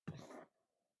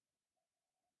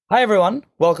Hi, everyone.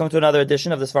 Welcome to another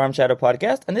edition of the Seforim Chatter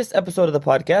podcast. In this episode of the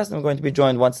podcast, I'm going to be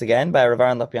joined once again by Rav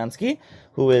Lopiansky,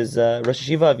 who is Rosh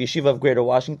Yeshiva of Greater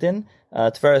Washington,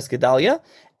 Tiferes Gedalia,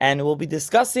 and we'll be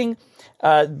discussing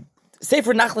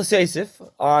Sefer Nachlas Yosef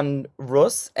on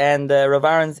Rus and Rav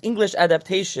Aaron's English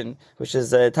adaptation, which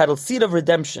is titled Seed of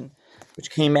Redemption,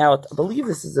 which came out, I believe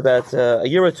this is about a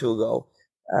year or two ago,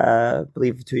 I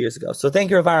believe 2 years ago. So thank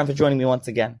you, Rav Aaron, for joining me once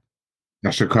again.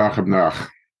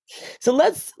 So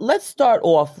let's start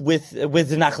off with the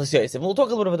Nachlas Yosef. We'll talk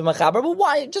a little bit about the Mechaber, but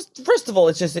why? Just first of all,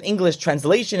 it's just an English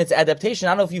translation. It's adaptation.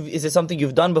 I don't know if is it something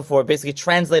you've done before? Basically,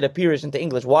 translate a Pirush into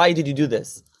English. Why did you do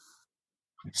this?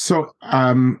 So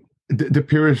the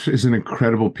Pirush is an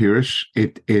incredible Pirush.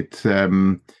 It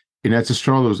in Eretz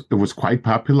Yisrael it was quite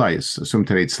popular. I assume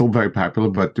today it's still very popular,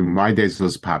 but in my days it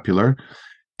was popular.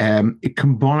 It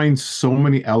combines so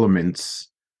many elements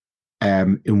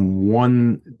in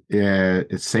one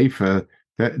Sefer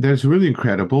that's really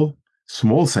incredible.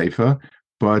 Small Sefer,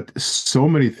 but so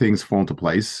many things fall into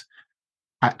place.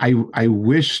 I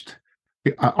wished.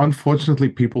 Unfortunately,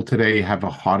 people today have a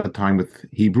harder time with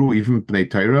Hebrew, even Bnei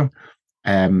Torah.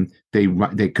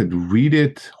 They could read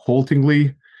it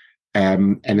haltingly,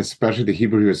 and especially the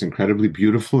Hebrew is incredibly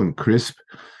beautiful and crisp.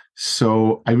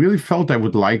 So I really felt I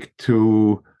would like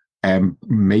to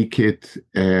make it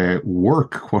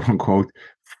work, quote unquote,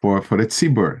 for the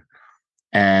tzibur,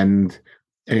 and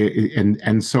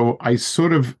so I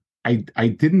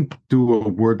didn't do a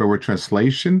word by word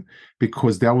translation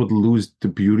because that would lose the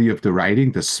beauty of the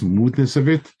writing, the smoothness of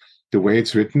it, the way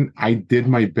it's written. I did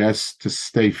my best to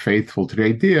stay faithful to the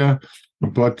idea,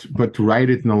 but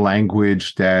write it in a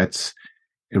language that's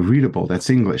readable, that's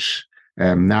English,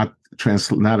 not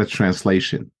a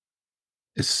translation.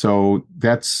 So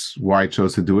that's why I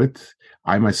chose to do it.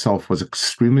 I myself was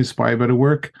extremely inspired by the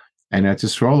work, and Eretz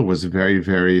Yisrael was very,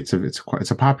 very. It's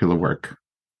a popular work.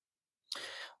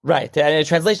 Right, and in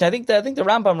translation, I think the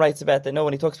Rambam writes about that. No,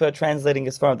 when he talks about translating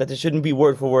his farm, that it shouldn't be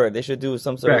word for word. They should do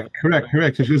some sort of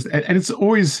correct. It's just, and it's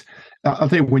always. I'll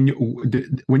tell you when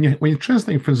you're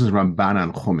translating, for instance, Ramban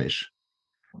and Chumash.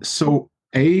 So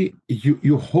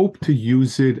you hope to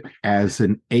use it as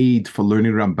an aid for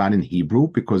learning Ramban in Hebrew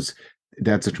because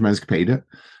that's a tremendous payda.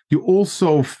 You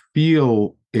also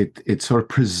feel it's sort of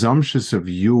presumptuous of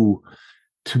you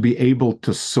to be able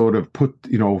to sort of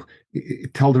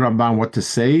tell the Ramban what to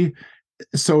say.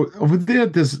 So over there,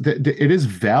 it is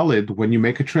valid when you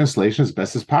make a translation as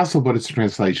best as possible, but it's a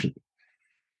translation.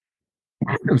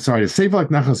 I'm sorry, to save like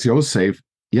Nachlas Yosef,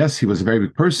 yes, he was a very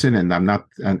big person, and I'm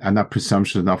not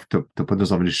presumptuous enough to put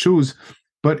myself in his shoes.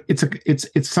 But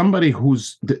it's somebody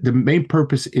whose the main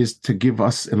purpose is to give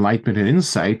us enlightenment and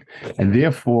insight, and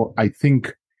therefore I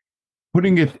think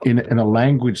putting it in a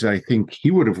language that I think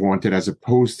he would have wanted, as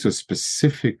opposed to a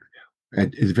specific,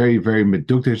 is very very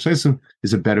medukta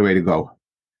is a better way to go.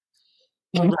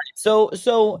 Right. So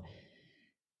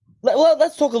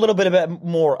let's talk a little bit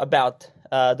more about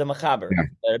the Mechaber.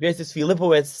 Yosef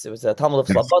Filipowitz, it was a Talmud of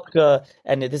Slobodka,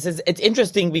 and it's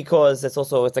interesting because it's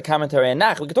a commentary on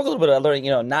Nach. We could talk a little bit about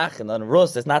learning, Nach and then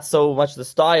Rus. It's not so much the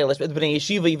style. It's been a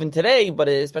yeshiva even today, but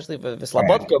especially for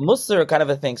Slobodka, Musar kind of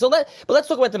a thing. So let's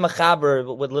talk about the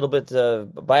Mechaber with a little bit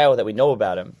bio that we know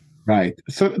about him. Right.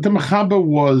 So the Mechaber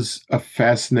was a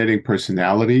fascinating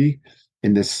personality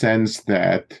in the sense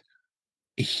that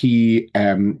he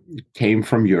came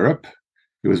from Europe.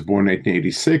 He was born in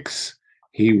 1886.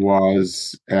 He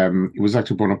was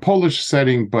actually born in a Polish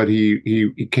setting, but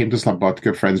he came to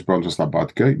Slobodka. Friends brought him to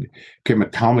Slobodka. He became a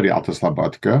Talmud Alta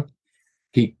Slobodka.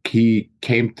 He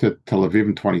came to Tel Aviv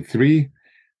in 23,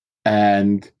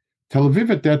 and Tel Aviv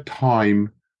at that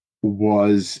time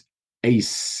was a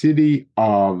city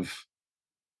of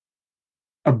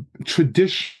a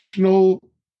traditional,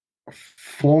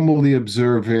 formally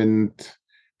observant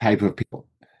type of people.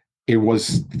 Tel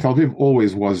Aviv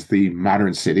always was the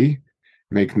modern city.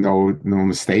 Make no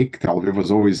mistake, Tel Aviv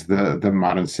was always the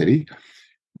modern city,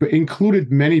 but included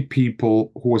many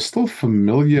people who were still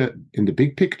familiar in the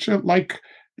big picture, like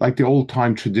the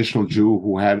old-time traditional Jew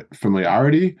who had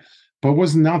familiarity, but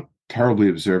was not terribly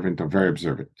observant or very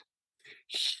observant.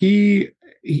 He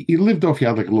lived off, he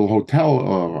had like a little hotel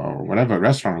or whatever,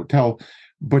 restaurant, hotel,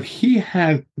 but he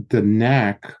had the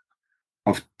knack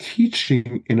of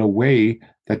teaching in a way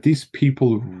that these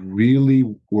people really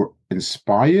were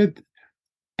inspired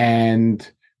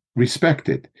and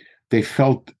respected. They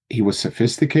felt he was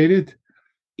sophisticated.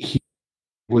 He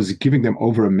was giving them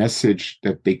over a message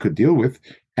that they could deal with.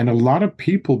 And a lot of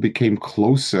people became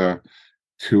closer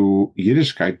to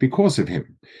Yiddishkeit because of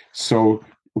him. So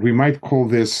we might call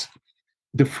this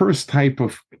the first type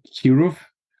of kiruv.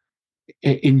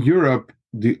 In Europe,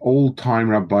 the old time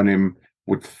Rabbanim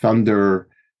with thunder,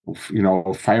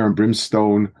 fire and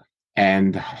brimstone,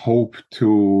 and hope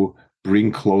to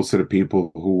bring closer the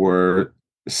people who were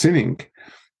sinning.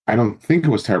 I don't think it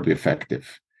was terribly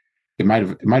effective. It might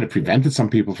have prevented some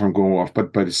people from going off,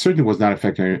 but it certainly was not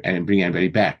effective and bringing anybody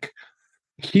back.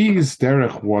 His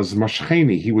derech was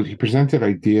mashcheni. He presented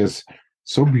ideas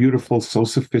so beautiful, so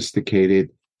sophisticated,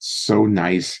 so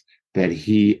nice that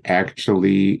he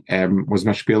actually was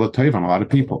mashpil toiv on a lot of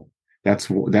people. That's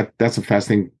a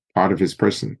fascinating part of his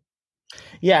person.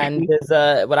 Yeah, and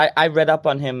there's what I read up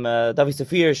on him. Davi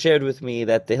Sefer shared with me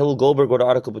that the Hillel Goldberg wrote an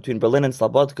article between Berlin and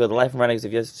Slobodka, the life and writings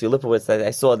of Yosef Lipowitz.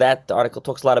 I saw that the article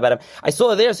talks a lot about him. I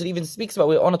saw there, so it even speaks about.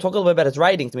 We want to talk a little bit about his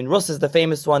writings. I mean, Rus is the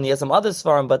famous one. He has some others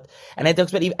for him, and it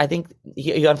talks about. I think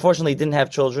he unfortunately didn't have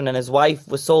children, and his wife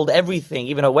was sold everything,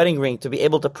 even a wedding ring, to be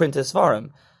able to print his for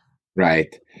him.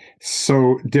 Right.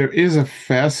 So there is a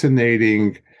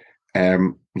fascinating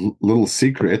little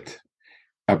secret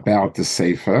about the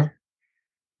Sefer.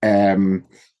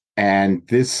 And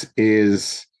this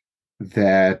is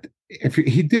that if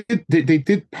they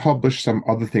did publish some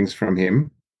other things from him.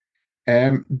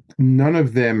 None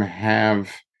of them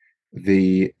have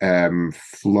the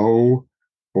flow,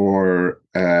 or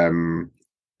none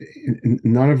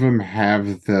of them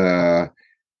have the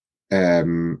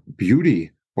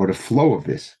beauty or the flow of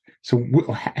this. So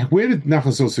where did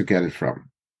Nachlas also get it from?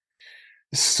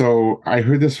 So I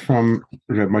heard this from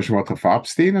Reb Moshe Mordechai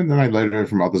Farbstein, and then I later heard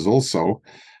from others also.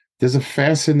 There's a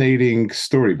fascinating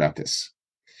story about this.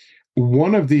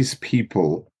 One of the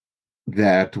people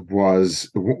that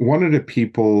was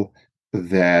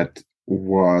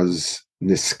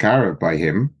niskara by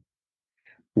him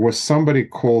was somebody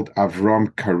called Avram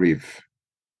Kariv.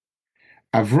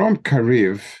 Avram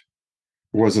Kariv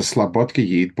was a Slobodka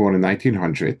Yid born in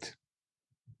 1900.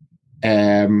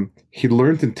 He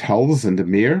learned in Telz and the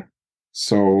Mir.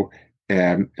 So,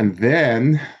 and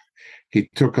then he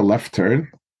took a left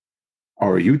turn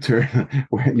or a U-turn.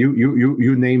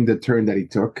 you named the turn that he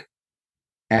took,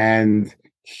 and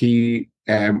he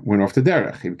went off the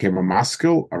derech. He became a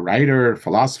maskil, a writer,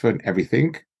 philosopher, and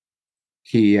everything.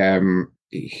 He learned.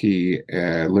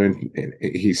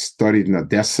 He studied in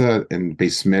Odessa and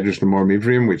Beis Medrash Lemor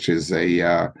Mivrim, which is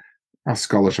a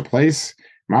scholarship place,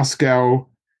 Moscow,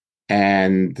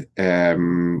 and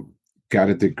got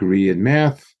a degree in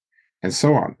math, and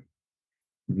so on.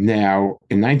 Now,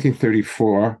 in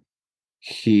 1934,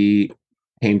 he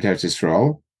came to Eretz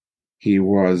Yisrael. He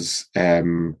was, he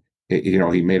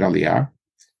made Aliyah,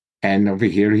 and over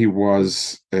here he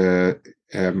was, he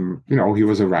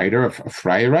was a writer, a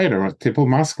freie writer, a typical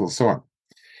maskil, so on.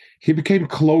 He became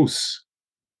close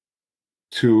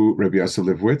to Rabbi Yosef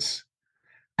Lipowitz.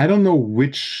 I don't know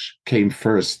which came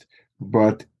first,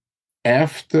 but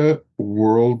after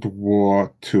World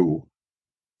War II,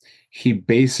 he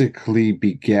basically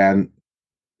began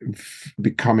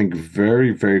becoming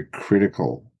very, very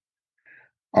critical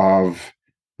of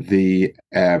the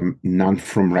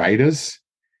non-from writers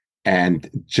and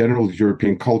general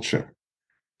European culture.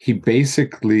 He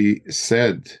basically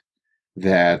said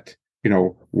that,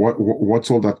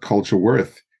 what's all that culture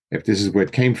worth if this is where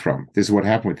it came from? This is what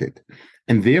happened with it.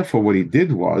 And therefore, what he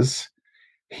did was,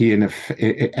 he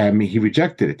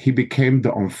rejected it. He became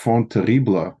the enfant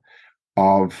terrible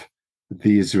of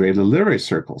the Israeli literary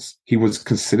circles. He was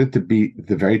considered to be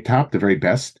the very top, the very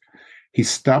best. He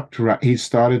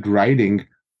started writing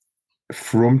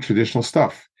from traditional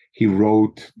stuff. He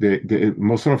wrote the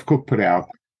Moshe Cook put out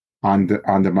on the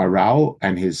Maral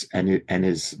and his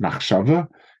Machshava,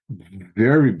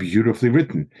 very beautifully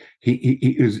written.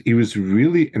 He was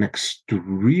really an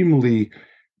extremely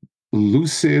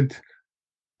lucid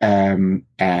and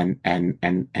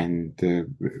the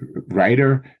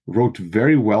writer, wrote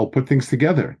very well, put things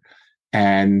together,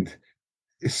 and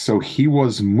so he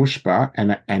was mushba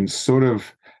and sort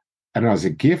of, I don't know, as a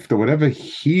gift or whatever,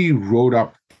 he wrote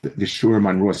up the Shurim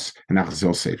on Rus and Nachlas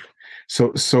Yosef.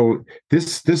 So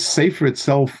this Sefer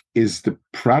itself is the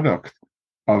product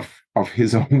of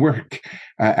his own work.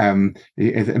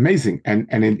 It's amazing, and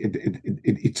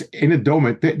it's in a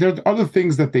dome. There are other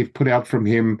things that they've put out from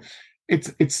him.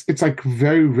 It's like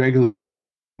very regular.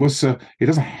 It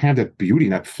doesn't have that beauty,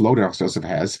 that flow that Yosef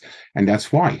has, and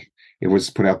that's why it was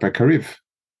put out by Kariv.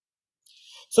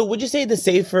 So would you say the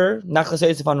Sefer Nachlas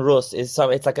Yosef on Rus is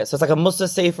it's like a Musa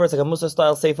Sefer, it's like a Musa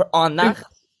style Sefer on Nachlas?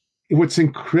 What's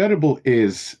incredible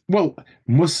is, well,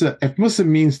 Musa. If Musa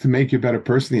means to make you a better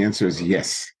person, the answer is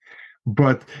yes.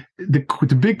 But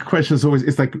the big question is always,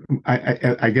 it's like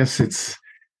I guess it's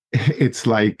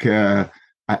like I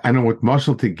don't know what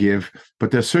muscle to give,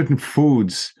 but there are certain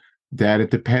foods that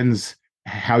it depends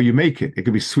how you make it. It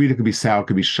could be sweet, it could be sour, it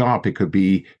could be sharp, it could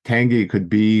be tangy, it could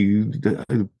be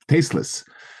tasteless.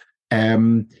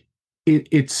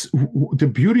 It's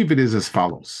the beauty of it is as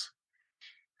follows.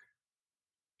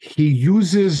 He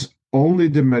uses only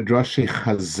the Medrash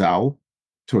Chazal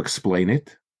to explain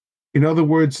it. In other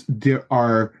words,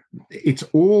 it's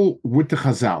all with the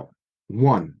Chazal.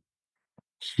 One,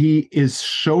 he is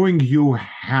showing you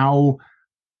how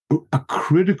a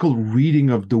critical reading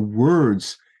of the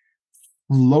words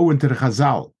flow into the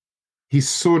Chazal. He's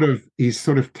sort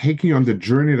of taking on the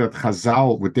journey that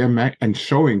Chazal with their and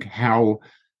showing how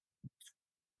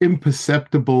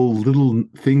imperceptible little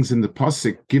things in the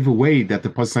pasuk give away that the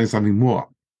pasuk is something more.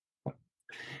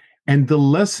 And the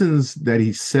lessons that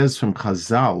he says from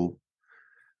Chazal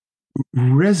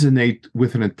resonate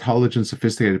with an intelligent,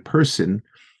 sophisticated person.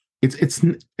 It's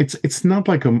not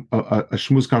like a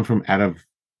shmuz come from out of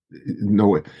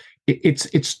nowhere.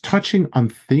 It's touching on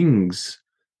things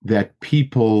that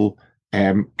people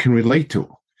can relate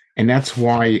to, and that's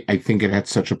why I think it had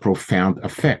such a profound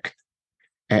effect.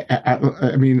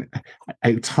 I mean,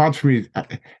 it's hard for me.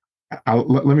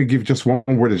 Let me give just one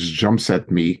word that jumps at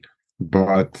me,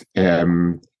 but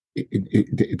the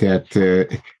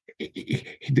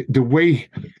way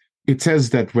it says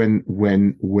that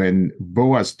when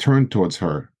Boaz turned towards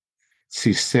her,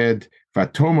 she said,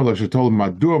 "Vatomer lo shetol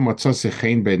madua matzase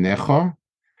chen beinecha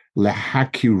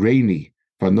lehakireni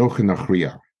vanochi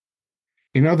nachriya."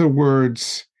 In other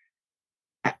words,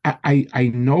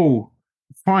 I know.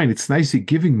 Fine, it's nice you're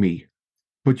giving me,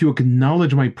 but you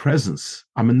acknowledge my presence.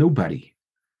 I'm a nobody.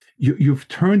 You've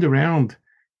turned around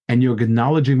and you're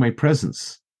acknowledging my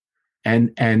presence,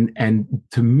 and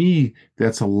to me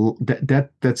that's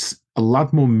that's a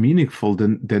lot more meaningful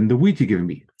than the wheat you're giving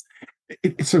me.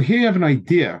 So here you have an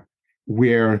idea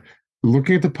where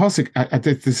looking at the pasuk,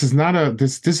 this is not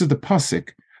this is the pasuk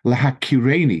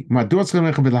lahakireni.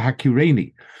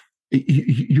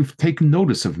 You've taken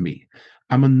notice of me.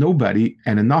 I'm a nobody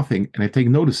and a nothing, and I take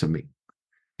notice of me.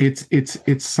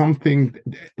 It's something.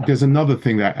 There's another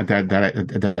thing that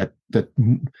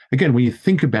again, when you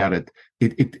think about it, we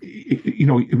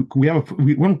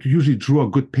don't usually draw a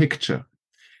good picture.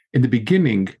 In the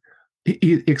beginning,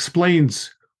 it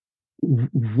explains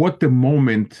what the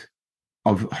moment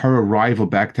of her arrival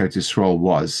back to Israel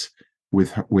was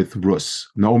with Rus.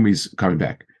 Naomi's coming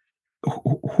back.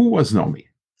 Who was Naomi?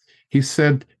 He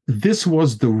said, this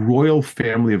was the royal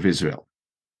family of Israel.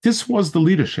 This was the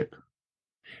leadership.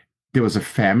 There was a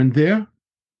famine there.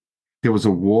 There was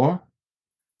a war.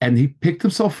 And he picked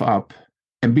himself up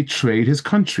and betrayed his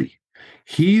country.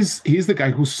 He's the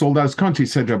guy who sold out his country. He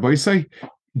said, Rabbi Isai,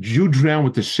 you drown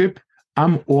with the ship.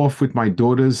 I'm off with my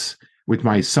daughters, with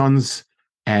my sons,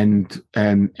 and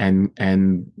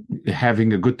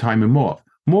having a good time in Moab.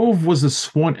 Moab was the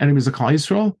sworn enemies of Klal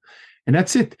Yisrael. And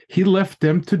that's it. He left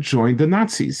them to join the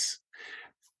Nazis.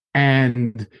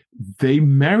 And they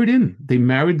married in. They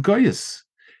married Goyas.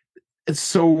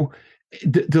 So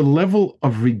the level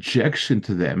of rejection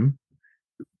to them,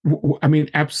 I mean,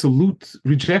 absolute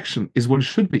rejection is what it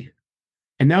should be.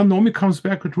 And now Naomi comes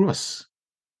back with Rus.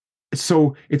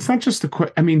 So it's not just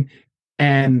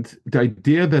and the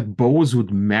idea that Boaz would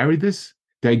marry this,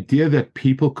 the idea that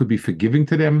people could be forgiving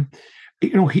to them, he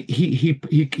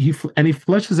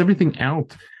fleshes everything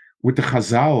out with the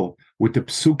Chazal, with the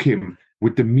psukim,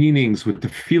 with the meanings, with the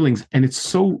feelings, and it's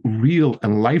so real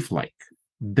and lifelike.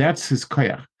 That's his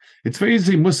koyach. It's very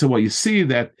easy, Musa. Well, you see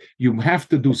that you have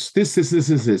to do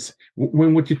this,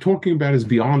 when what you're talking about is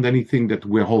beyond anything that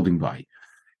we're holding by.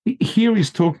 Here he's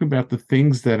talking about the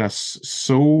things that are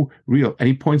so real, and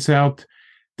he points out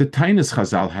the tinus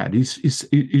Chazal had.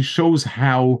 He shows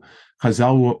how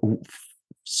Chazal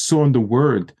saw in the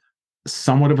word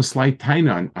somewhat of a slight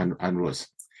taina on Rus.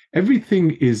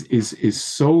 Everything is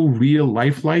so real,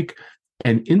 lifelike,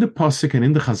 and in the pasuk and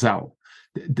in the Chazal,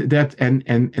 and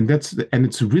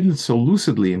it's written so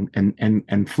lucidly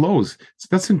and flows. So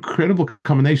that's an incredible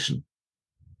combination.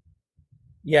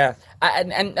 Yeah,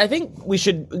 and I think we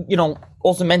should,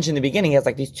 also mention in the beginning, he has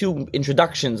like these two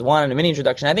introductions, one and a mini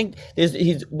introduction. I think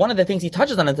he's one of the things he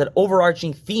touches on is that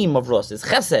overarching theme of Rus is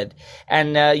Chesed,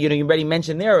 and you already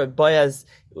mentioned there Boaz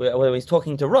when he's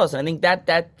talking to Rus, and I think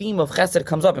that theme of Chesed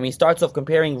comes up. I mean, he starts off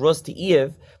comparing Rus to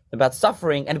Eve about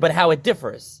suffering but how it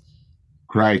differs.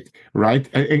 Right.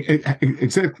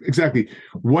 Exactly.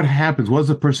 What happens? What does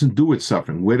a person do with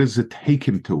suffering? Where does it take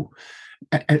him to?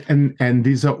 And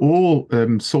these are all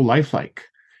so lifelike.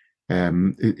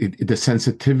 The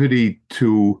sensitivity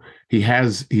to he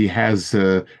has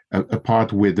a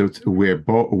part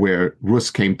where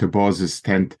Rus came to Boaz's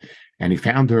tent and he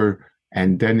found her,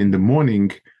 and then in the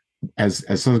morning as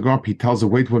sons go up, he tells her,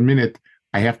 "Wait 1 minute,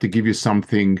 I have to give you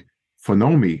something for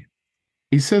Naomi."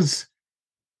 He says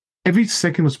every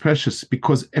second was precious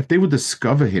because if they would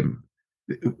discover him,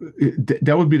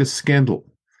 that would be the scandal.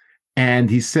 And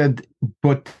he said,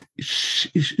 but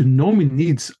Naomi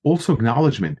needs also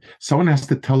acknowledgement. Someone has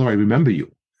to tell her, "I remember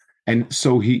you." And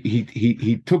so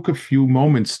he took a few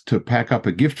moments to pack up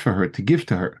a gift for her to give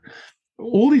to her.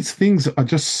 All these things are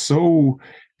just so,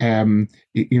 they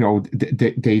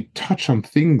touch on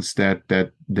things that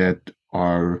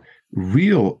are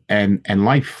real and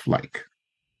lifelike.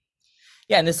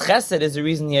 Yeah, and this chesed is the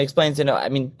reason he explains, I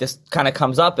mean, this kind of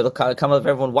comes up, it'll kind of come up for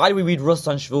everyone. Why do we read Rus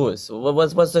on Shavuos?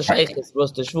 What's the shaykhis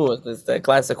Rus to Shavuos? It's the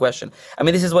classic question. I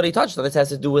mean, this is what he touched on. This has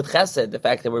to do with chesed, the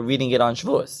fact that we're reading it on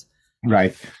Shavuos.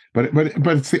 Right. But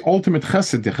it's the ultimate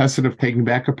chesed, the chesed of taking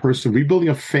back a person, rebuilding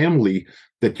a family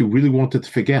that you really wanted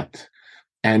to forget.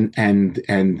 And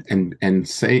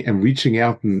say and reaching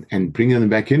out and bringing them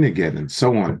back in again and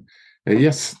so on.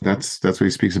 Yes, that's what he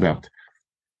speaks about.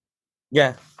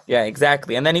 Yeah,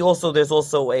 exactly. And then there's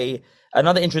also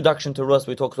another introduction to Rus.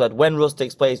 We talked about when Rus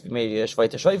takes place. We made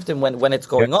Shvaita Shoiftim, when it's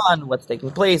going on, what's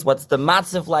taking place, what's the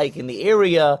matzv like in the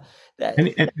area.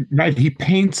 Right, he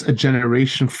paints a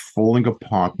generation falling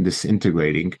apart and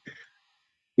disintegrating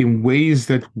in ways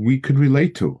that we could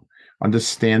relate to,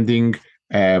 understanding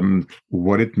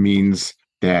what it means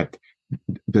that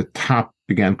the top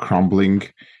began crumbling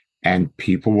and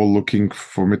people were looking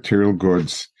for material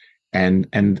goods and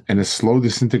a slow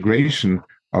disintegration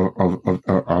of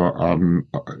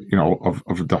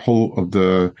the whole of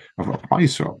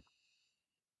Israel.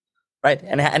 Right,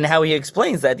 and how he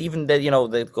explains that even that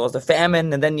that caused the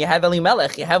famine, and then you have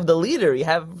Elimelech, you have the leader, you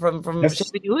have from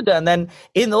Shevet Yehuda, and then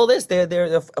in all this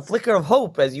there's a flicker of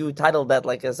hope, as you titled that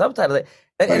like a subtitle,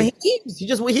 and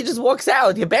he just walks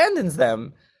out, he abandons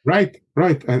them. Right,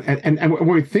 and when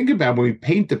we think about when we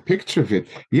paint the picture of it,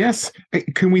 yes,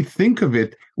 can we think of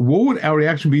it? What would our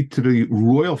reaction be to the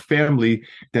royal family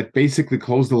that basically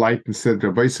closed the light and said,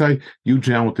 "Rabbi Say, you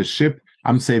drown with the ship.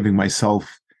 I'm saving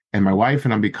myself and my wife,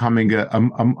 and I'm becoming a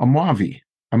Moavi."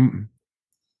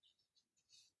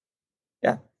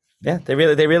 Yeah, they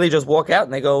really just walk out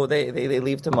and they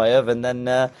leave to Moav, and then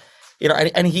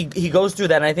and he goes through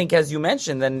that, and I think as you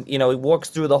mentioned, then he walks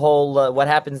through the whole what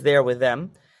happens there with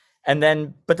them,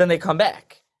 but then they come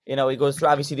back. He goes through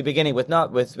obviously the beginning with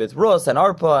Rus and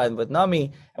Arpa and with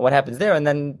Nami and what happens there, and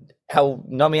then how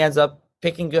Nami ends up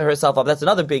picking herself up. That's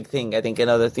another big thing. I think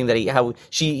another thing that how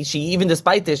she even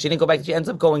despite this, she didn't go back. She ends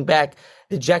up going back,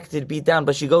 dejected, beat down,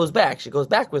 but she goes back. She goes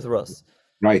back with Rus.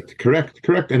 Right, correct,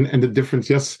 and the difference,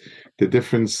 yes, the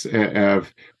difference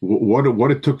of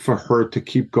what it took for her to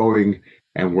keep going,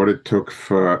 and what it took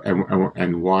for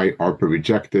and why Arpa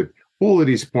rejected all of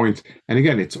these points. And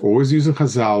again, it's always using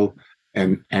Chazal,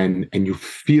 and you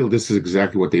feel this is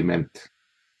exactly what they meant.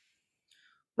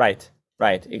 Right,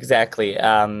 exactly.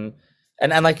 And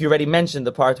like you already mentioned,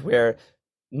 the part where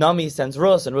Nami sends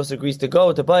Rus, and Rus agrees to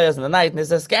go to Boaz in the night, and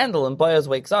there's a scandal, and Boaz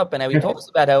wakes up, and how he talks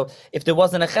about how if there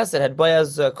wasn't a chesed, had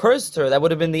Boaz cursed her, that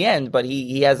would have been the end, but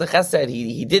he has a chesed,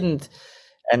 he didn't,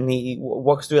 and he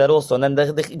walks through that also, and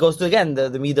then he goes through again the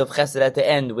midah of chesed at the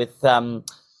end with the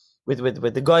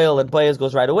goyel, and Boaz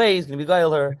goes right away, he's going to be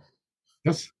goyel her.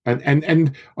 Yes,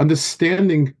 and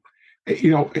understanding, if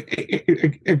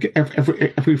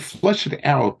we flesh it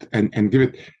out and give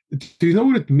it, do you know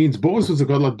what it means? Boaz was a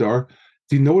gadol hador.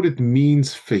 Do you know what it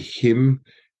means for him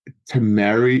to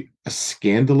marry a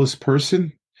scandalous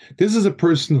person? This is a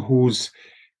person who's,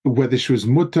 whether she was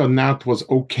mutter or not, was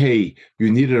okay.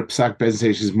 You needed a psak ben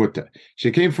say she's mutter.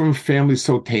 She came from a family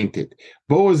so tainted.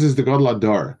 Boaz is the gadol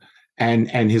hador, and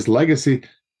his legacy,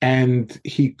 and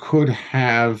he could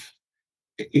have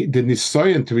the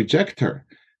nisayon to reject her.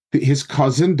 His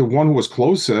cousin, the one who was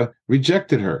closer,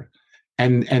 rejected her.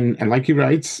 And like he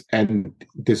writes, and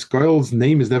this girl's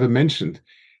name is never mentioned.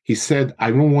 He said,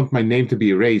 "I don't want my name to be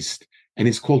erased," and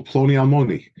he's called Ploni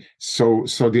Almoni. So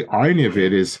the irony of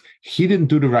it is he didn't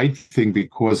do the right thing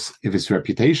because of his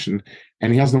reputation,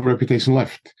 and he has no reputation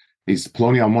left. He's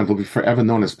Ploni Almoni. He'll be forever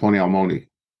known as Ploni Almoni.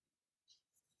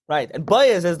 Right, and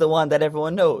Boaz is the one that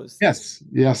everyone knows. Yes,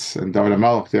 and David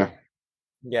HaMelech, yeah.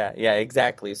 Yeah,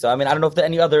 exactly. So, I mean, I don't know if there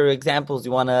are any other examples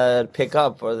you want to pick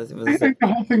up, or I think the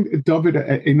whole thing, David,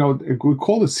 we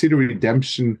call it Cedar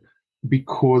Redemption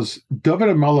because David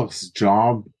HaMelech's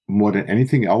job, more than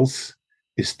anything else,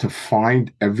 is to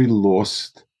find every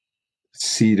lost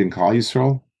seed in Klal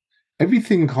Yisrael,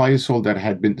 everything in Klal Yisrael that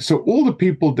had been. So all the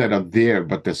people that are there,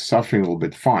 but they're suffering a little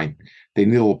bit, fine, they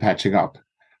need a little patching up.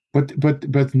 But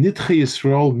Nitche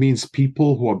Yisrael means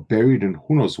people who are buried in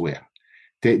who knows where.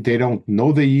 They don't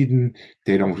know the Eden.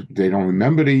 They don't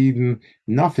remember the Eden.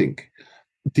 Nothing.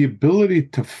 The ability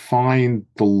to find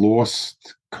the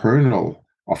lost kernel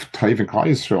of Taiv and Klal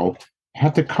Yisrael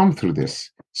had to come through this.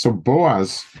 So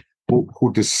Boaz,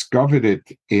 who discovered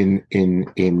it in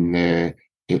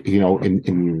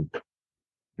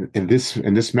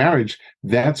this marriage,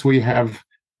 that's where you have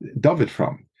David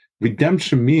from.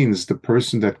 Redemption means the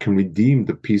person that can redeem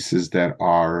the pieces that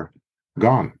are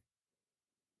gone.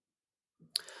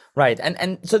 Right,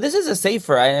 and so this is a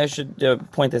sefer. I should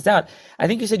point this out. I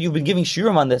think you said you've been giving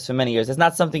shiurim on this for many years. It's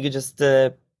not something you just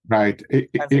right.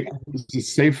 It's a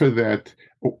sefer that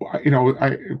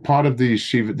part of the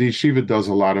yeshiva. The yeshiva does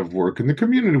a lot of work in the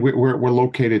community. We're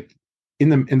located in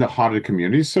the heart of the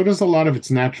community, so there's a lot of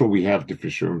it's natural. We have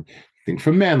different shiurim thing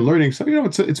for men learning. So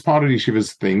it's part of the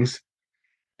yeshiva's things,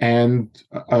 and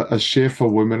a shir for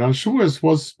women on Shavuos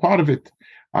was part of it.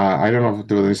 I don't know if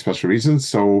there were any special reasons,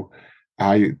 so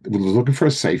I was looking for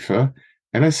a sefer,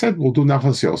 and I said, we'll do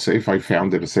Nachlas Yosef. I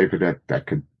found it a sefer that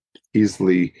could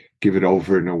easily give it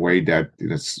over in a way that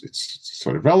it's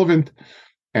sort of relevant.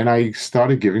 And I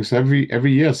started giving, so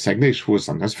every year, second day Shavuos,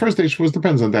 sometimes first day Shavuos,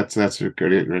 depends on that's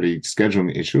really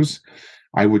scheduling issues.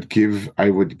 I would give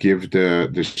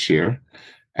the shir,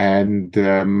 and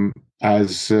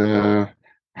as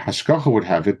Hashkacha would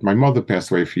have it, my mother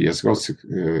passed away a few years ago,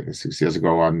 6 years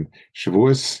ago on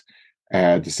Shavuos.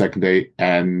 The second day,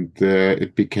 and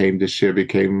the shir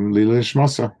became Lila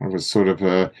Shmasa. It was sort of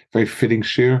a very fitting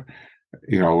shir.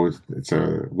 It's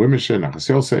a women's shir, Nachlas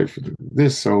Yosef,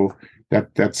 this. So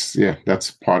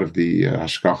that's part of the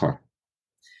hashkacha.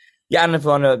 Yeah, and if you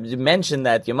want to mention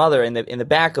that your mother in the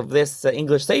back of this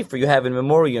English sefer you have in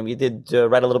memoriam, you did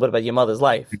write a little bit about your mother's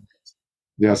life.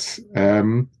 Yes,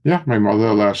 my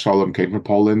mother, Shalom, came from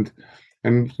Poland,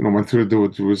 and went through the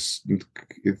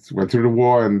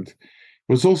war, and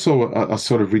was also a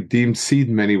sort of redeemed seed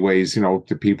in many ways.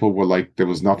 The people were like, there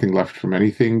was nothing left from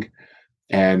anything.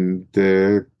 And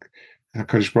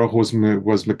HaKadosh Baruch Hu was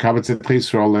Mekabetz et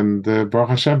Yisrael, and Baruch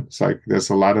Hashem. It's like, there's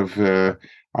a lot of, I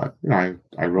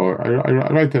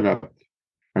write about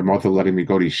my mother letting me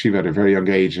go to yeshiva at a very young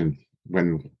age. And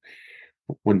when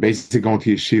basically going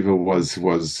to yeshiva was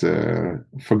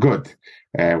for good.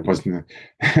 Wasn't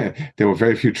there were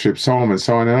very few trips home and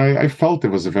so on. And I felt it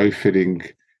was a very fitting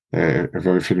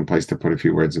place to put a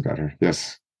few words about her.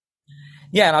 Yes.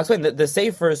 Yeah, and I'll explain the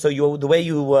sefer. So the way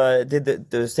you did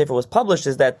the sefer was published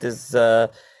is that there's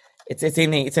it's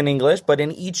in English, but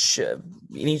in each the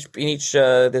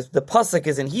pasuk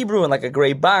is in Hebrew in like a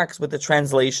gray box with the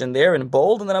translation there in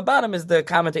bold, and then on bottom is the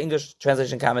commentary, English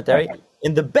translation commentary.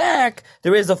 In the back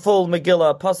there is a full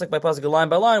Megillah, pasuk by pasuk, line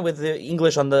by line, with the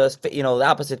English on the the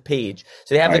opposite page.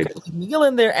 So you have the Megillah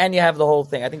in there, and you have the whole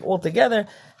thing. I think altogether,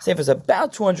 Sefer is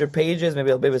about 200 pages,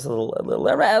 maybe it's a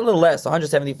little less,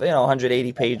 170,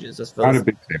 180 pages. Not a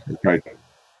big sefer, right?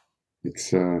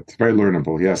 It's very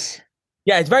learnable. Yes.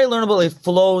 Yeah, it's very learnable. It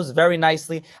flows very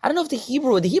nicely. I don't know if the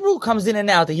Hebrew comes in and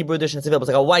out. The Hebrew edition is available.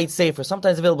 It's like a white sefer,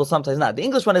 sometimes available, sometimes not. The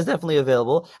English one is definitely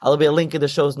available. I'll be a link in the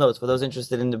show's notes for those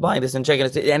interested in buying this and checking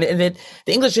it. And the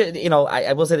English,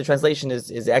 I will say the translation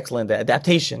is excellent. The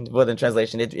adaptation more than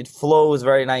translation. It flows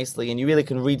very nicely, and you really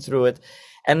can read through it.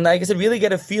 And like I said, really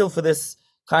get a feel for this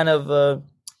kind of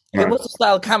what's the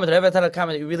style comment? Every type of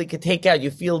comment you really could take out. You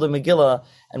feel the Megillah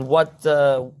and what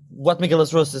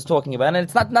Megillah's Rus is talking about, and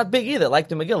it's not big either. Like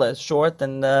the Megillah, it's short,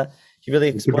 and he really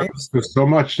explains. There's so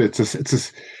much.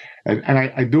 And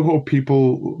I do hope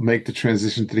people make the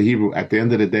transition to the Hebrew. At the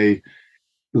end of the day,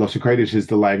 Lashon Kodesh is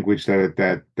the language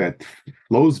that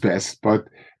flows best, but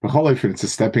it's a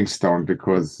stepping stone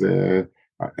because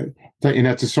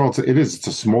it's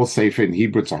a small sefer in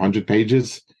Hebrew. It's 100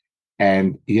 pages.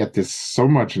 And yet there's so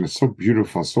much, and it's so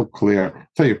beautiful, so clear. I'll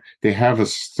tell you, they have a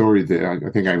story there. I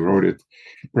think I wrote it.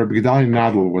 Rabbi Gedalia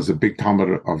Nadel was a big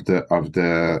talmid of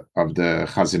the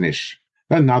Chazon Ish.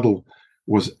 That Nadel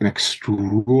was an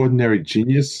extraordinary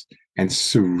genius, and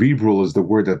cerebral is the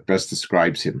word that best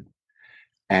describes him.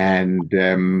 And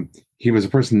he was a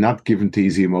person not given to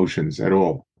easy emotions at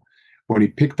all. When he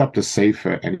picked up the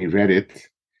Sefer and he read it,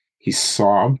 he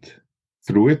sobbed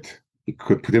through it. He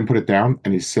couldn't put it down,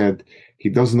 and he said he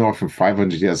doesn't know if in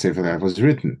 500 years Sefer that was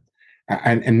written.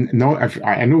 And no,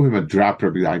 I knew him a drop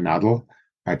Rabbi Nadel.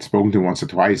 I'd spoken to him once or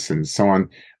twice, and so on.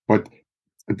 But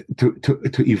to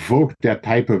evoke that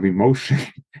type of emotion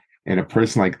in a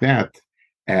person like that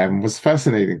was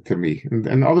fascinating to me,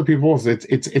 and other people also.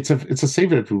 It's a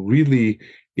sefer that really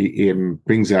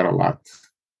brings out a lot.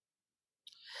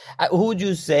 Who would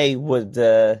you say would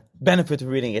benefit from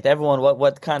reading it? Everyone.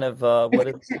 What kind of what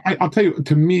is? I'll tell you.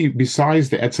 To me, besides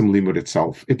the etzem limud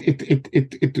itself,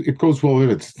 it goes well with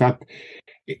it. It's not.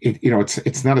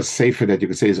 It's not a sefer that you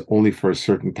could say is only for a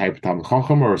certain type of Talmud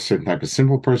Chacham or a certain type of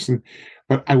simple person.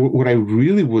 But what I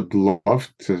really would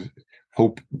love to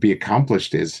hope be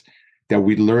accomplished is that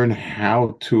we learn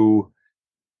how to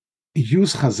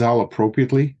use Chazal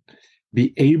appropriately,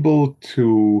 be able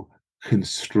to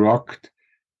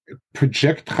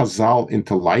project Chazal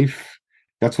into life.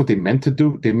 That's what they meant to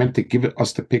do. They meant to give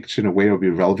us the picture in a way that will be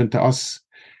relevant to us.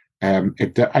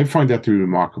 I find that to be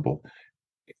remarkable.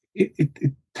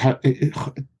 Torah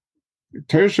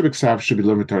Shabbat should be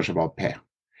learned with Torah Shabbat Peh.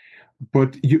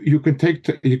 But you can take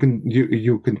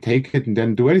it and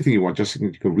then do anything you want. Just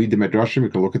you can read the Midrashim, you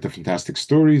can look at the fantastic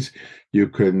stories, you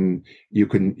can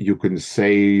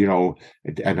say,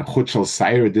 and a Chutz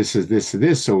Sire, this is this and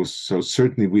this, so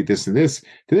certainly we this and this.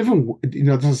 The different, it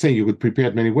doesn't say you could prepare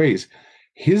it many ways.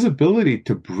 His ability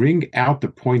to bring out the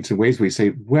points in ways where you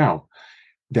say, wow,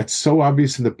 that's so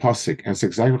obvious in the pasuk, and it's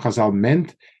exactly what Chazal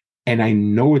meant, and I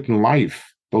know it in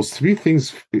life. Those three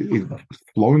things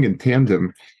flowing in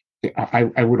tandem.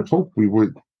 I would hope we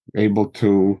were able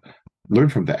to learn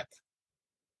from that.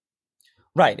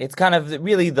 Right. It's kind of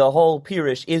really the whole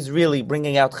Pirish is really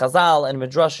bringing out Chazal and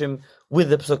Midrashim with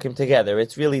the Psukim together.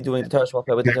 It's really doing the Torah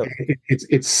Shabbat with the Torah.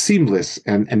 It's seamless,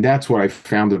 and that's what I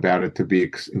found about it to be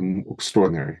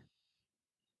extraordinary.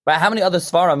 But how many other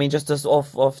Sfar, just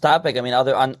off topic,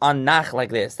 other on Nach like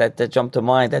this that jump to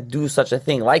mind that do such a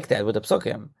thing like that with the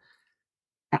Psukim?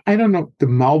 I don't know. The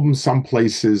Malbim, some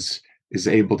places, is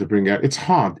able to bring out. It's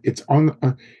hard. It's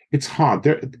hard.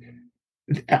 There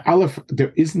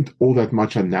isn't all that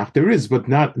much on Nach. There is, but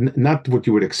not what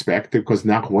you would expect, because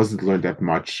Nach wasn't learned that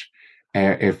much.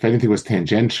 If anything, was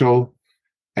tangential.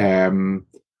 And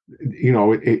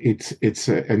this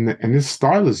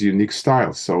style is a unique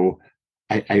style. So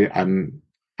I'm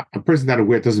a person that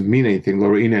aware, it doesn't mean anything.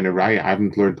 Lorena and Araya, I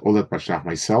haven't learned all that much Nach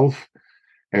myself.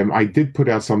 I did put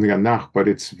out something on Nach, but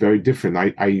it's very different.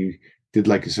 I did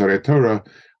like Yisrael Torah.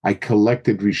 I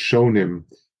collected Rishonim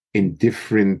in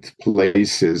different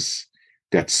places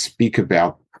that speak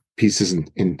about pieces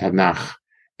in Tanakh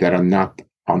that are not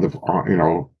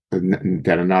that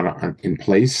are not in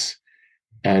place,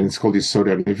 and it's called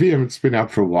Yisrael Nevi'im. It's been out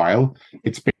for a while.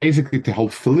 It's basically to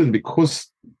help fill in,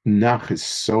 because Nach is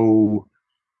so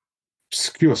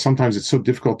obscure. Sometimes it's so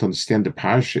difficult to understand the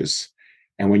parashas,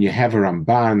 and when you have a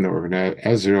Ramban or an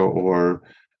Ezra or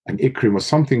an Ikrim or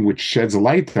something which sheds a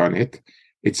light on it,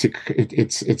 it's a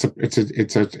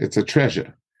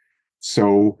treasure.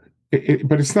 So,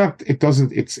 but it's not. It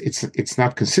doesn't. It's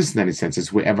not consistent in any sense.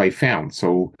 It's wherever I found.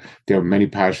 So there are many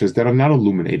parashas that are not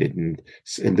illuminated, and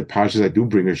the parashas I do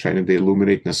bring a shine, and they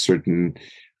illuminate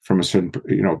from a certain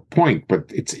point. But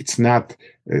it's not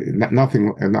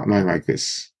nothing like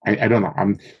this. I don't know.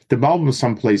 The Malbim of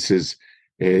some places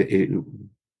it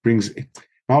brings.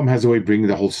 Malbim has a way of bringing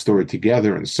the whole story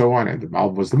together and so on, and the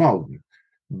Malbim was the Malbim.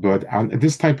 But on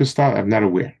this type of style, I'm not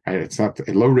aware. It's not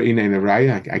Lo Re'ina and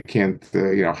Araya. I can't,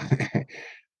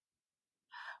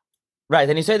 Right,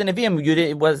 and you say the Nevi'im,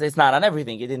 it's not on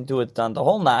everything. You didn't do it on the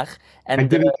whole Nach. And I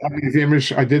did Nevi'im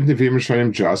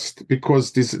Rishayim just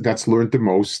because that's learned the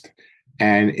most,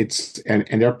 and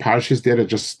there are parashas there that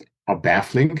just are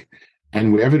baffling,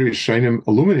 and wherever the Rishayim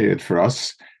illuminated for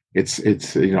us, it's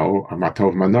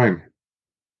Matov Manoim.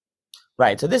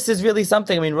 Right, so this is really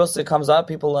something. Rusa comes up,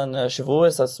 people on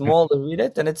Shavuos are small to read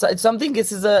it, and it's something.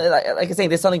 This is like I say,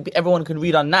 there's something everyone can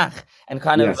read on Nach and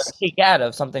kind of take out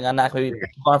of something on Nach. Maybe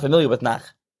people aren't familiar with Nach.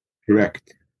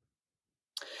 Correct.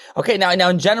 Okay, now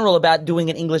in general about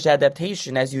doing an English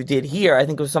adaptation as you did here, I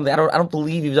think it was something I don't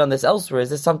believe you've done this elsewhere.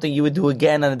 Is this something you would do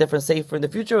again on a different sefer in the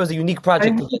future, or was it a unique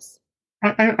project to this?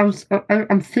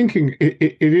 I'm thinking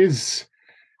it is.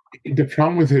 The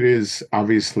problem with it is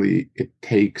obviously it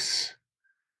takes.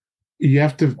 You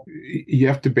have to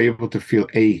be able to feel,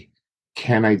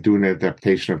 can I do an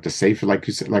adaptation of the Sefer, like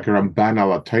you said, like a Ramban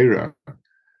ala Torah?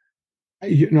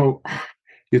 You're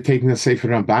taking the Sefer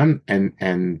Ramban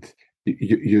and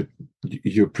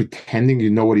you're pretending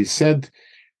you know what he said.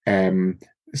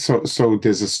 So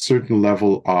there's a certain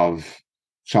level of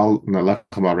shal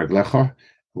nalechem al reglecha,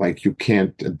 like you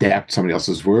can't adapt somebody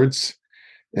else's words.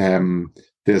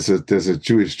 There's a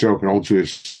Jewish joke, an old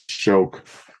Jewish joke,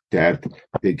 that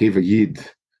they gave a Yid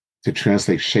to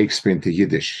translate Shakespeare into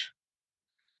Yiddish.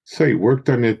 So he worked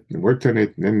on it, and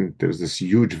then there was this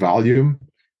huge volume,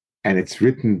 and it's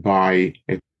written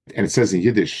and it says in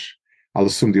Yiddish. I'll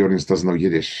assume the audience doesn't know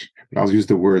Yiddish, but I'll use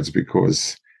the words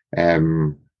because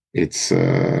it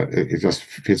just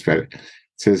fits better. It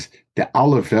says the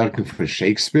alle Werken von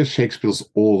Shakespeare, Shakespeare's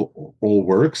all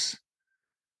works,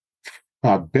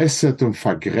 verbessert und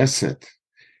vergrößert,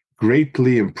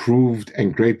 greatly improved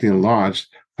and greatly enlarged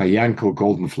by Yankel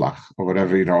Goldenflach or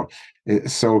whatever,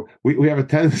 So we have a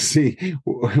tendency,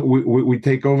 we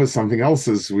take over something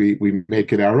else's, we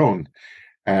make it our own.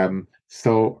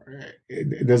 So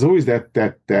there's always that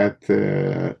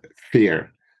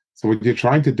fear. So what you're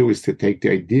trying to do is to take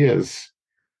the ideas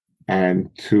and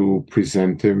to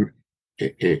present them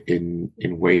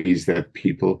in ways that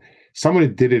people. Somebody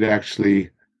did it actually.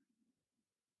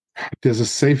 There's a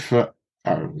Sefer.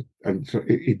 And so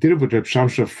he did it with Reb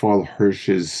Shamsha Fall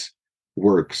Hirsch's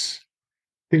works.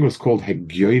 I think it was called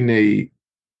Hegyoine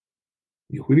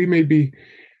Yehudi, maybe.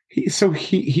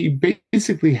 He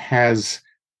basically has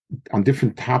on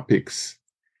different topics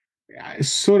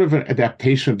sort of an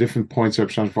adaptation of different points of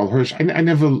Reb Shamsha Fall Hirsch.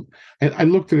 I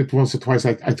looked at it once or twice.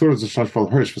 I thought it was a Shamsha Fall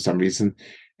Hirsch for some reason,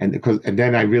 and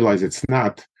then I realized it's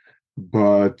not.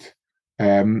 But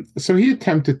so he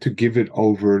attempted to give it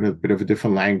over in a bit of a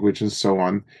different language and so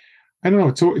on. I don't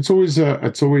know. It's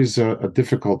always a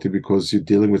difficulty because you're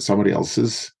dealing with somebody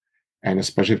else's, and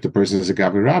especially if the person is a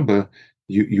Gabi Rabba,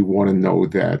 you want to know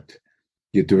that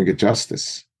you're doing it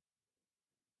justice.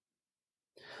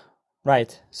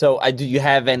 Right. So, do you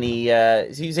have any? So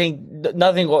you're saying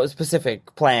nothing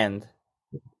specific planned?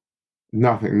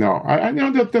 Nothing. No, I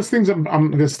know that there's things.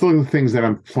 There's still things that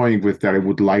I'm playing with that I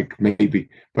would like maybe,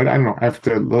 but I don't know.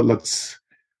 After let's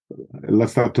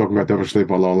not talk about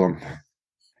Davar.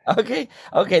 Okay.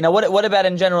 Now, what about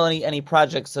in general? Any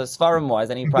projects, Seforim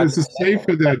wise? Any projects? There's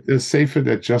a Sefer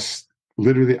that just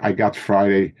literally I got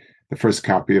Friday the first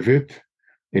copy of it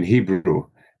in Hebrew.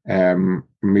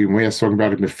 We were talking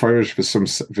about it Mefarish for some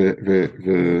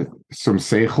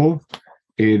seichel.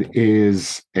 It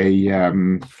is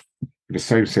the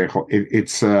same seichel.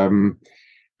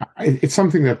 It's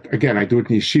something that again I do it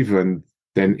in yeshiva, and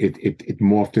then it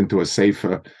morphed into a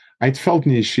sefer. I felt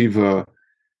in yeshiva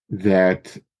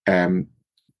that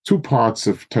two parts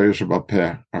of Torah Shabbat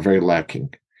Peh are very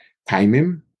lacking: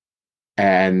 Taimim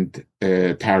and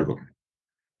Targum.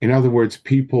 In other words,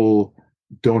 people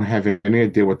don't have any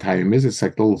idea what Taimim is. It's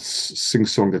like the little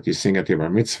sing-song that you sing at your bar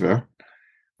mitzvah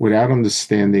without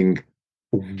understanding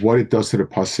what it does to the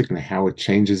pasuk and how it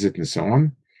changes it and so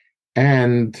on.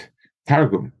 And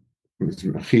Targum, to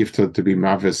be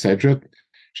Maveh Sedrat,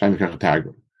 Shaim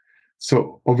Targum.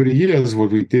 So over the years,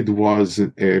 what we did was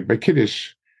by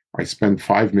Kiddush, I spent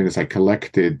 5 minutes. I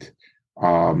collected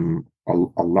a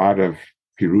lot of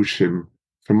pirushim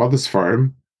from other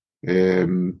Seforim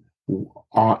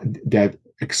that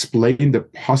explain the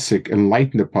pasuk,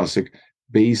 enlighten the pasuk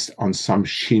based on some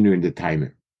shinu in the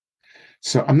timing.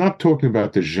 So I'm not talking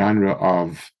about the genre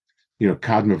of,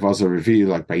 Kadma Vaza Revi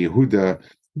like by Yehuda.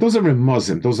 Those are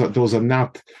Muslim. Those are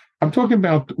not. I'm talking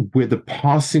about where the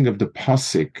passing of the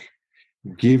pasuk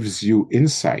gives you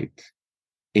insight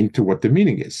into what the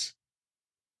meaning is.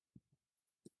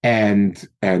 And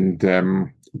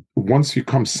once you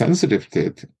become sensitive to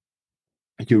it,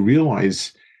 you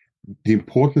realize the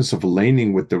importance of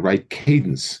laning with the right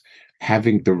cadence,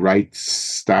 having the right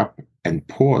stop and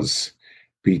pause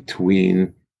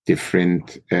between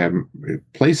different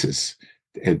places,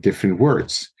 different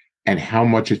words, and how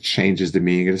much it changes the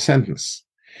meaning of the sentence.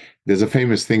 There's a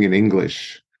famous thing in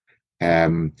English,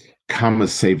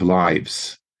 commas save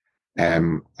lives. I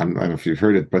don't know if you've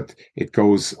heard it, but it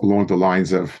goes along the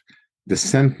lines of the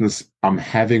sentence, I'm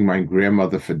having my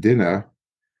grandmother for dinner,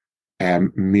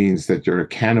 means that you're a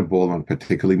cannibal, and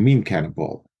particularly mean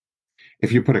cannibal.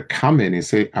 If you put a comma in and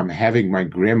say, I'm having my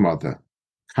grandmother,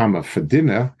 comma, for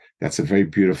dinner, that's a very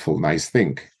beautiful, nice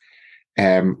thing.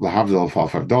 Lahavdal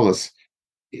 $5.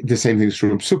 The same thing is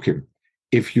true in psukim.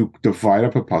 If you divide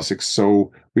up a pasuk,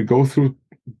 so we go through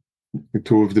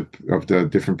two of the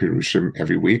different pirushim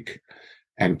every week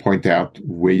and point out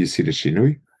where you see the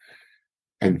shinui,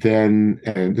 and then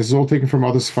this is all taken from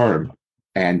other Seforim.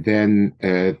 And then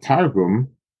Targum,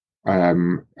 I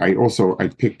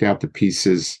picked out the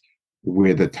pieces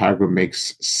where the Targum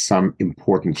makes some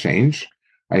important change.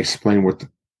 I explain what the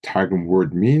Targum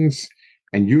word means,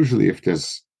 and usually if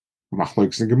there's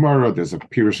Machlokes in Gemara, there's a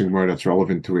Pirush in Gemara that's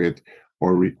relevant to it,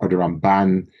 or the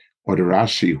Ramban or the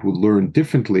Rashi who learn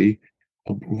differently,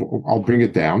 I'll bring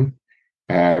it down.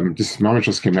 This Mamash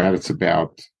just came out. It's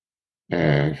about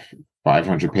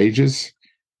 500 pages.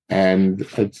 And it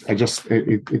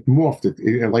morphed.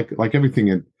 It like everything.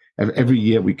 And every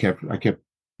year I kept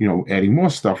adding more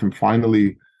stuff, and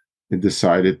finally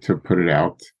decided to put it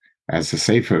out as a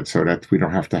sefer so that we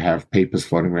don't have to have papers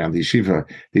floating around the yeshiva.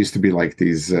 There used to be like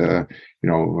these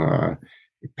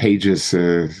pages,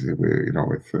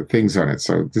 with things on it.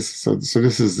 So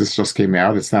this just came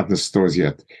out. It's not in the stores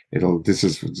yet.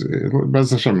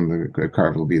 Bez Hashem, the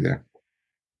card will be there.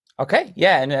 Okay,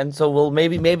 yeah, and so we'll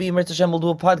maybe Mirza Hashem will do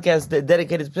a podcast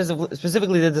dedicated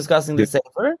specifically to discussing the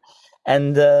Sefer,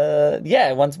 and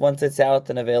once it's out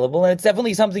and available, and it's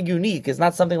definitely something unique. It's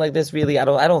not something like this, really. I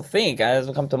don't think it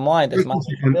hasn't come to mind.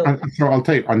 So I'll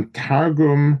tell you, on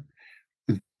Targum,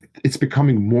 it's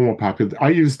becoming more popular. I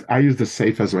used the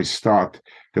Sefer as my start.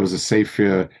 There was a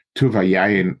Sefer Tuva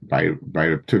Yain by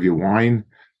Tuvia Wine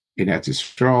in Eretz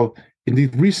Yisrael. In the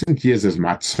recent years, there's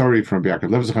Matzori from Biakov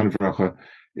Lev.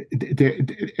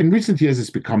 In recent years, it's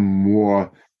become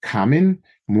more common,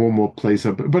 more place.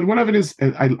 But whatever it is,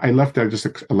 I left there just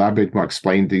to elaborate more,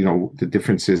 explain the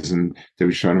differences in the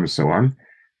Rishonim and so on.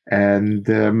 And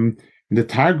in the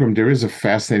Targum, there is a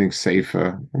fascinating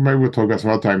sefer. Maybe we'll talk about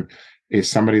some other time. Is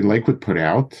somebody in Lakewood put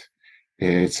out?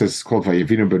 It's called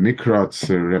Vayivinu B'Mikra. It's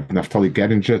Reb Naftali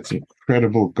Gettinger. It's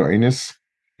incredible goiness.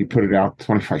 He put it out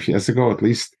 25 years ago, at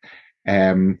least.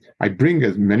 I bring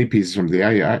as many pieces from there.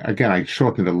 I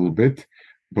shorten it a little bit,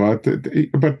 but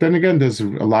then again, there's a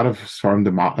lot of from the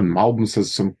Malbim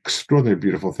says some extraordinary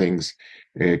beautiful things.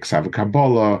 Ksav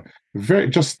Kabbalah.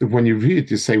 Just when you read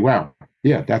it, you say, "Wow,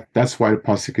 yeah, that's why the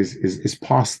pasuk is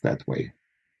passed that way."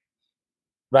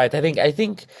 Right, I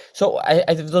think so. I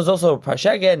there's also a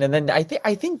parsha again, and then I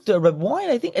think the Reb Wine.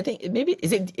 I think maybe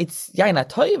it's Yain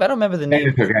Toiv. I don't remember the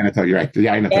name. Yain Toiv, you're right.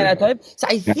 Yain Toiv. So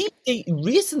I think they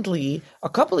recently, a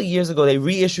couple of years ago, they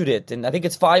reissued it, and I think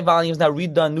it's 5 volumes now,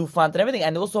 redone, new font and everything.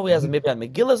 And also he has maybe on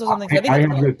Megillas or something. So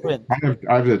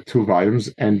I have the 2 volumes,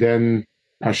 and then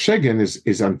Parshegan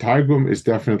is on Targum. Is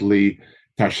definitely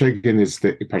Parshegan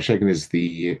is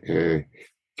the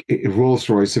Rolls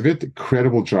Royce of it.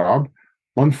 Incredible job.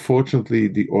 Unfortunately,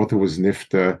 the author was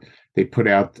nifta. They put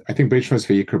out, I think, Beit Shmos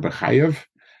Vayikra B'Chayev.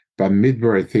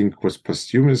 Midbar, I think, was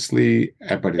posthumously,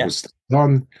 but it was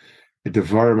done. The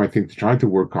Devarim, I think, they're trying to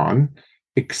work on,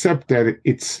 except that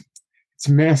it's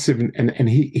massive, and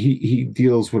he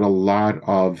deals with a lot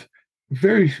of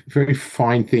very, very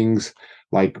fine things,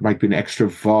 like might be an extra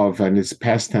vav, and it's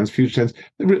past tense, future tense,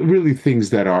 really things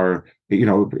that are,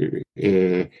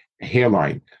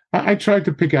 hairline. I tried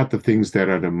to pick out the things that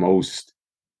are the most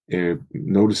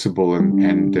noticeable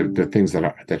and the things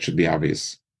that should be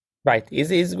obvious. Right,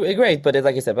 is great, but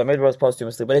like I said, but maybe it was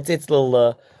posthumously, but it's a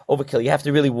little overkill. You have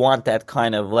to really want that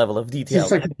kind of level of detail.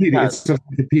 It's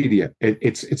encyclopedia.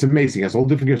 It's amazing. It has all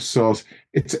different sources.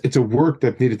 It's a work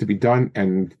that needed to be done,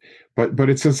 but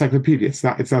it's encyclopedia.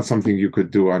 It's not something you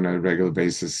could do on a regular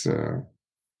basis.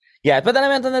 Yeah, but then I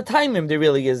meant on the timing, there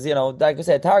really is, like I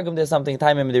said, Targum, there's something,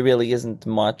 timing, there really isn't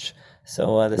much.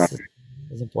 So this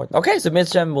is important. Okay, so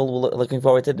Mitzvah, we're looking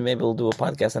forward to it. Maybe we'll do a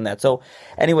podcast on that. So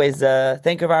anyways,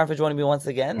 thank you, Aaron, for joining me once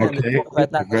again.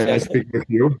 Okay, I speak with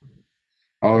you.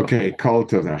 Okay, call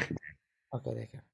to that. Okay, thank you.